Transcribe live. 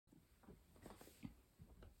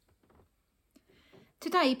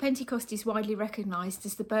Today, Pentecost is widely recognised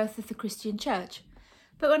as the birth of the Christian church.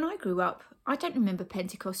 But when I grew up, I don't remember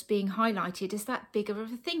Pentecost being highlighted as that big of a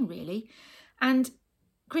thing, really. And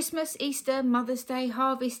Christmas, Easter, Mother's Day,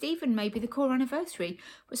 Harvest, even maybe the core anniversary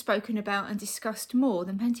were spoken about and discussed more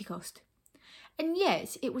than Pentecost. And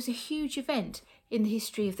yet, it was a huge event in the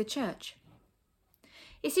history of the church.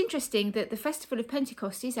 It's interesting that the festival of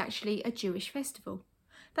Pentecost is actually a Jewish festival.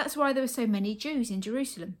 That's why there were so many Jews in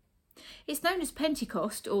Jerusalem. It's known as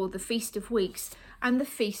Pentecost, or the Feast of Weeks, and the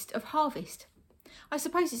Feast of Harvest. I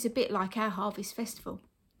suppose it's a bit like our Harvest Festival.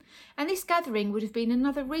 And this gathering would have been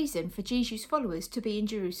another reason for Jesus' followers to be in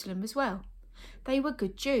Jerusalem as well. They were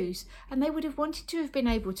good Jews, and they would have wanted to have been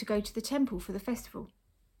able to go to the temple for the festival.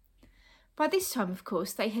 By this time, of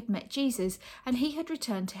course, they had met Jesus, and he had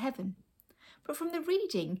returned to heaven. But from the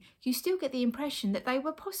reading, you still get the impression that they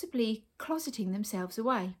were possibly closeting themselves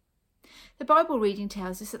away. The Bible reading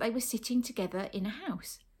tells us that they were sitting together in a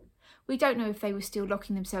house. We don't know if they were still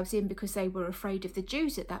locking themselves in because they were afraid of the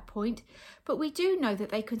Jews at that point, but we do know that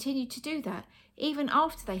they continued to do that even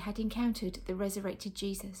after they had encountered the resurrected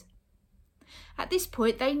Jesus. At this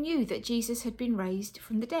point, they knew that Jesus had been raised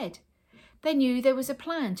from the dead. They knew there was a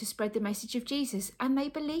plan to spread the message of Jesus, and they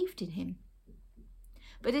believed in him.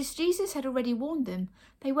 But as Jesus had already warned them,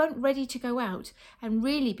 they weren't ready to go out and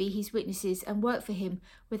really be his witnesses and work for him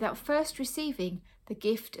without first receiving the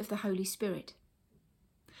gift of the Holy Spirit.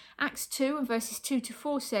 Acts 2 and verses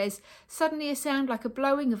 2-4 says, "Suddenly a sound like a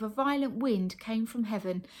blowing of a violent wind came from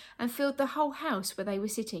heaven and filled the whole house where they were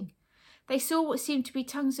sitting. They saw what seemed to be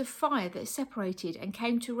tongues of fire that separated and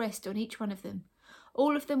came to rest on each one of them.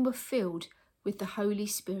 All of them were filled with the Holy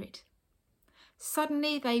Spirit."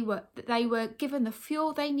 Suddenly they were given the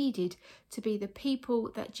fuel they needed to be the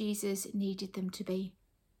people that Jesus needed them to be.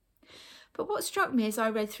 But what struck me as I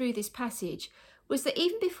read through this passage was that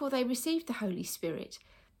even before they received the Holy Spirit,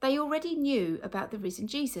 they already knew about the risen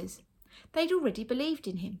Jesus. They'd already believed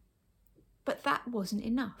in him. But that wasn't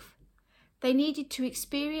enough. They needed to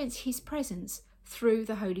experience his presence through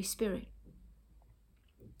the Holy Spirit.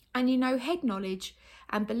 And head knowledge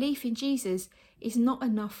and belief in Jesus is not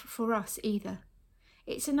enough for us either.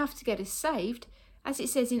 It's enough to get us saved, as it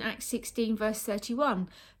says in Acts 16 verse 31,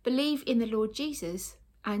 "Believe in the Lord Jesus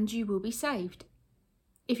and you will be saved."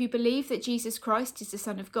 If you believe that Jesus Christ is the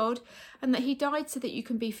Son of God and that he died so that you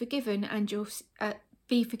can be forgiven and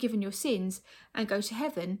be forgiven your sins and go to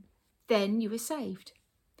heaven, then you are saved.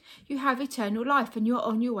 You have eternal life and you're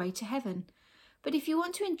on your way to heaven. But if you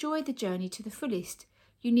want to enjoy the journey to the fullest,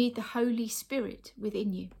 you need the Holy Spirit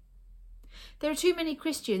within you. There are too many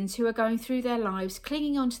Christians who are going through their lives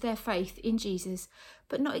clinging on to their faith in Jesus,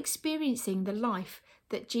 but not experiencing the life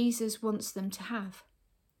that Jesus wants them to have.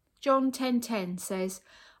 John 10:10 says,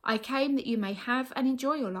 "I came that you may have and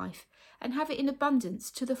enjoy your life, and have it in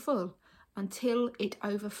abundance to the full, until it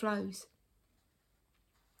overflows."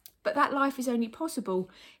 But that life is only possible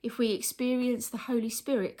if we experience the Holy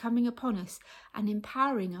Spirit coming upon us and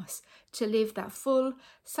empowering us to live that full,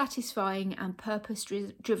 satisfying and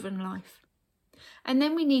purpose-driven life. And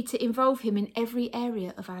then we need to involve him in every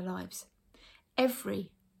area of our lives.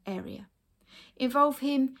 Every area. Involve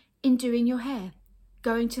him in doing your hair,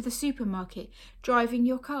 going to the supermarket, driving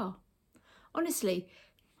your car. Honestly,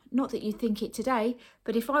 not that you think it today,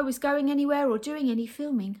 but if I was going anywhere or doing any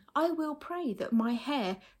filming, I will pray that my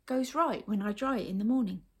hair goes right when I dry it in the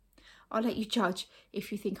morning. I'll let you judge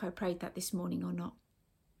if you think I prayed that this morning or not.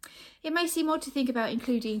 It may seem odd to think about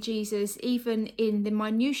including Jesus even in the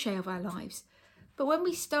minutiae of our lives, but when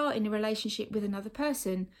we start in a relationship with another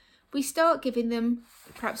person, we start giving them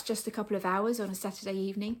perhaps just a couple of hours on a Saturday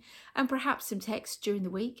evening and perhaps some text during the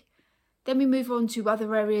week. Then we move on to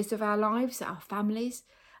other areas of our lives, our families.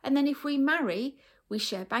 And then if we marry, we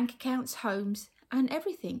share bank accounts, homes, and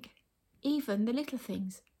everything, even the little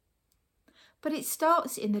things. But it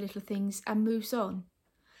starts in the little things and moves on.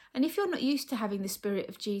 And if you're not used to having the Spirit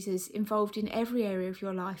of Jesus involved in every area of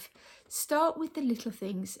your life, start with the little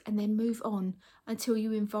things and then move on until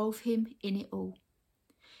you involve him in it all.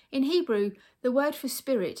 In Hebrew, the word for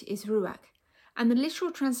spirit is ruach, and the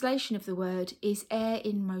literal translation of the word is air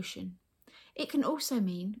in motion. It can also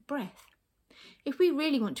mean breath. If we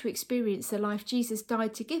really want to experience the life Jesus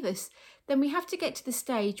died to give us, then we have to get to the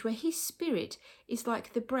stage where his Spirit is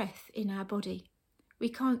like the breath in our body. We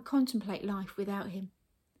can't contemplate life without him.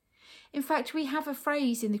 In fact, we have a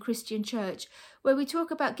phrase in the Christian church where we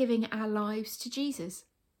talk about giving our lives to Jesus.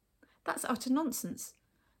 That's utter nonsense.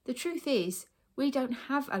 The truth is, we don't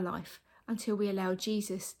have a life until we allow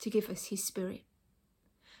Jesus to give us his Spirit.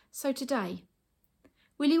 So today,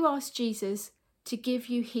 will you ask Jesus to give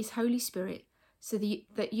you his Holy Spirit so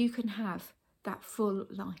that you can have that full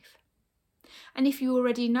life. And if you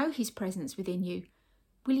already know his presence within you,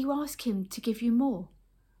 will you ask him to give you more?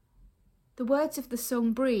 The words of the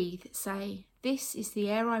song Breathe say, "This is the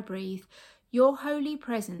air I breathe, your holy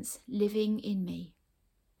presence living in me."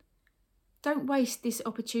 Don't waste this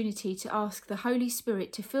opportunity to ask the Holy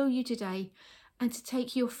Spirit to fill you today and to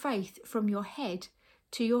take your faith from your head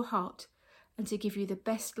to your heart and to give you the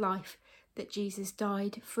best life that Jesus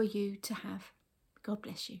died for you to have. God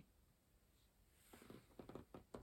bless you.